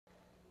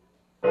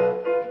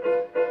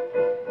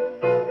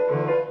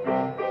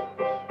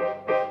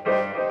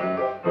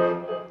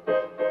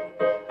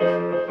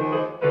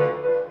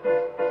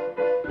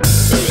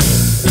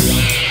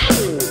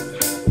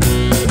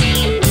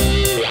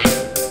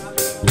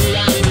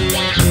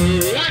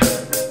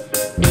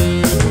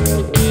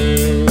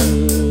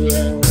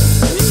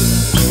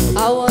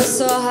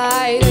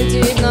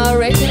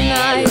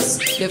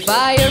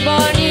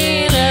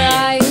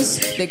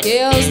the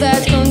chaos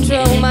that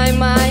control my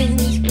mind.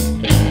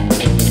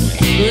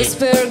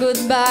 Whisper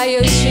goodbye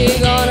as she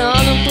gone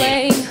on a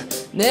plane,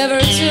 never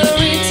to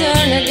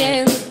return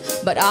again,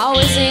 but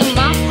always in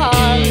my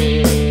heart.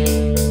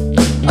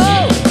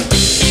 Oh,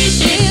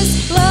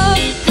 this love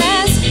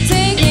has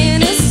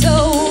taken its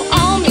toll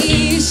on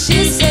me.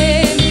 She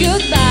said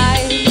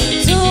goodbye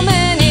too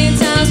many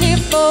times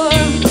before.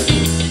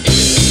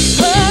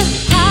 Her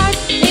heart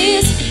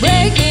is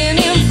breaking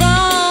in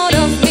front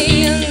of me,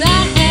 and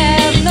I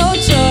have no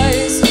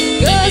choice,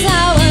 'cause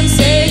I won't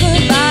say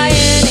goodbye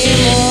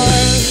anymore.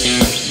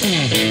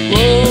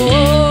 Whoa,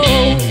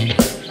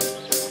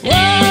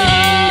 whoa,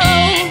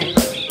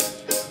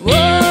 whoa.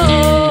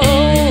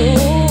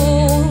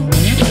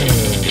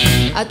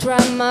 I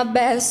try my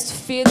best to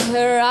feed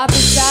her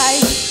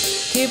appetite,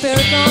 keep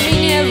her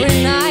coming every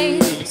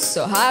night,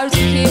 so hard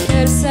to keep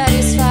her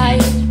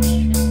satisfied.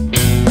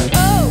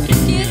 Oh,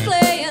 kiss,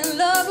 play and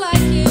love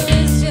like you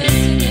is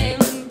just a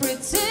game,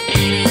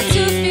 pretending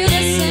to feel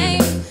the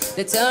same.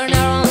 They turn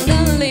around